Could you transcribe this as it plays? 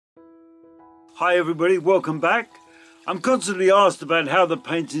Hi everybody, welcome back. I'm constantly asked about how the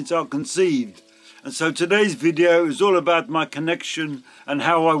paintings are conceived, and so today's video is all about my connection and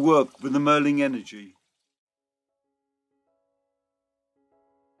how I work with the Merlin Energy.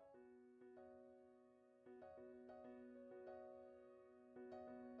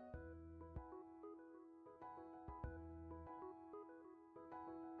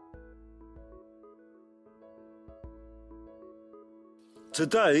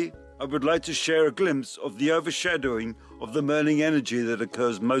 Today, I would like to share a glimpse of the overshadowing of the Merlin Energy that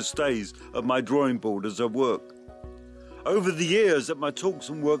occurs most days at my drawing board as I work. Over the years at my talks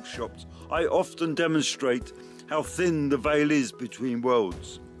and workshops, I often demonstrate how thin the veil is between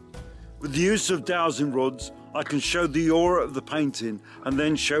worlds. With the use of dowsing rods, I can show the aura of the painting and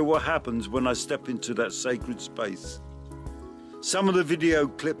then show what happens when I step into that sacred space. Some of the video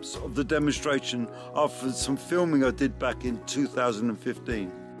clips of the demonstration are from some filming I did back in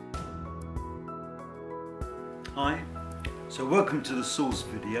 2015. Hi, so welcome to the source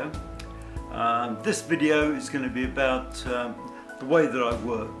video. This video is going to be about the way that I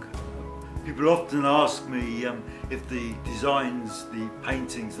work. People often ask me if the designs, the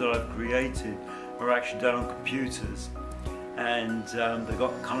paintings that I've created are actually done on computers, and they've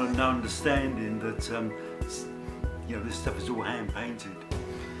got kind of no understanding that you know, this stuff is all hand painted.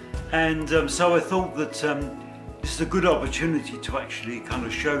 And so I thought that this is a good opportunity to actually kind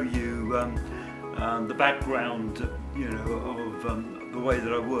of show you the background, you know, of the way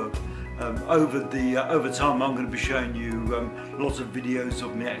that I work. Over time, I'm going to be showing you lots of videos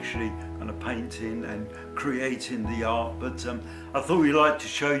of me actually kind of painting and creating the art. But I thought we'd like to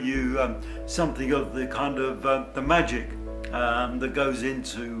show you something of the kind of the magic that goes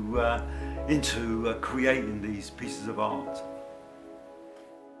into creating these pieces of art.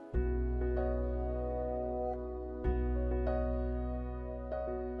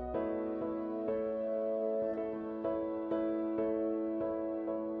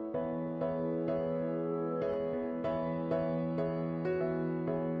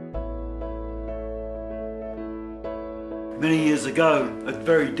 Many years ago, a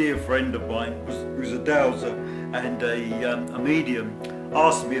very dear friend of mine, who was a dowser and a medium,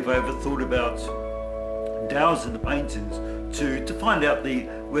 asked me if I ever thought about dowsing the paintings to find out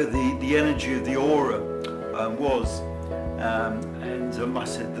where the energy of the aura was. And I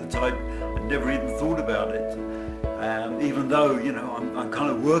said that I'd never even thought about it. Even though, you know, I'm kind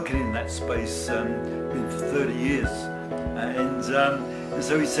of working in that space been for 30 years. And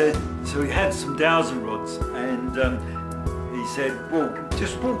so he said, so he had some dowsing rods, and he said, well,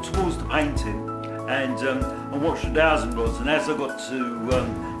 just walk towards the painting and watch the dowsing rods. And as I got to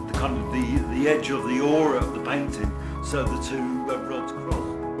the kind of the edge of the aura of the painting, so the two rods crossed.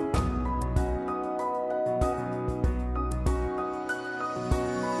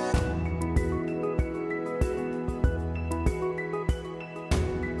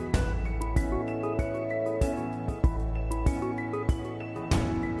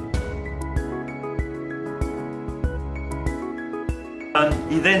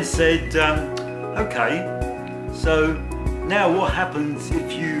 He then said, okay, so now what happens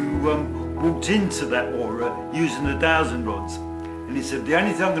if you walked into that aura using the dowsing rods? And he said, the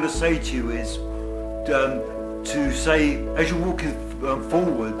only thing I'm going to say to you is to say, as you're walking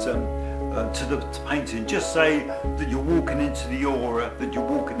forward to the painting, just say that you're walking into the aura,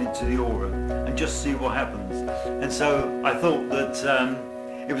 and just see what happens. And so I thought that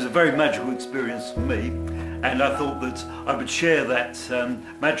it was a very magical experience for me. And I thought that I would share that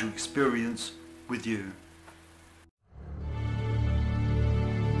magical experience with you.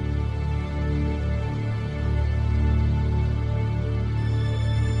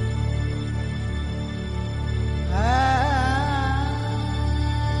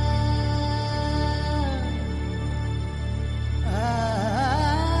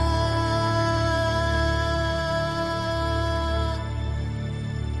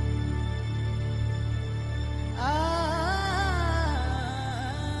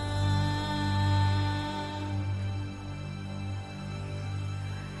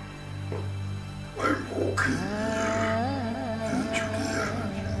 I'm walking into the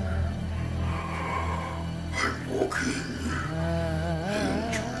energy. I'm walking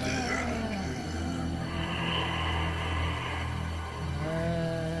into the energy.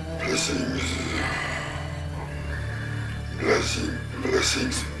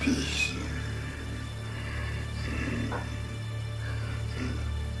 Blessings, peace.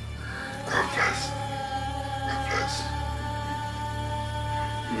 God bless. God bless.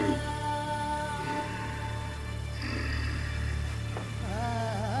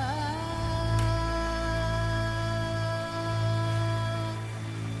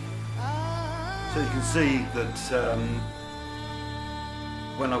 So you can see that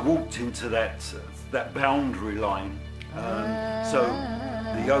when I walked into that boundary line, so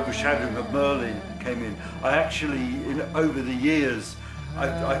the overshadowing of Merlin came in. I actually, over the years,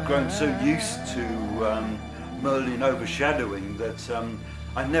 I've grown so used to Merlin overshadowing that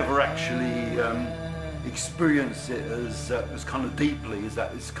I never actually experienced it as kind of deeply as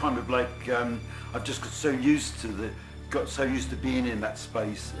that. It's kind of like I've just got so used to being in that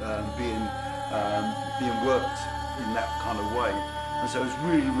space, being worked in that kind of way, and so it was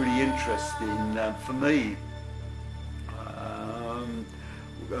really, really interesting for me,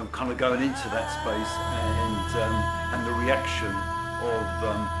 kind of going into that space and the reaction of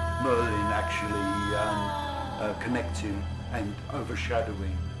Merlin actually connecting and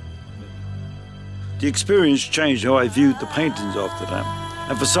overshadowing. The experience changed how I viewed the paintings after that.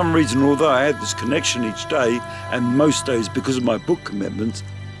 And for some reason, although I had this connection each day, and most days because of my book commitments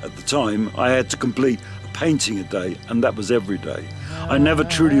at the time, I had to complete a painting a day, and that was every day. I never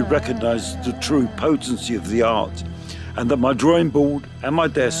truly recognized the true potency of the art, and that my drawing board and my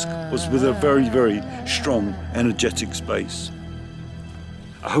desk was with a very, very strong, energetic space.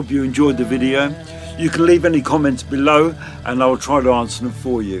 I hope you enjoyed the video. You can leave any comments below, and I will try to answer them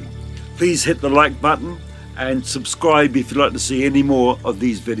for you. Please hit the like button and subscribe if you'd like to see any more of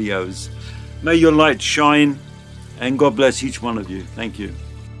these videos. May your light shine, and God bless each one of you. Thank you.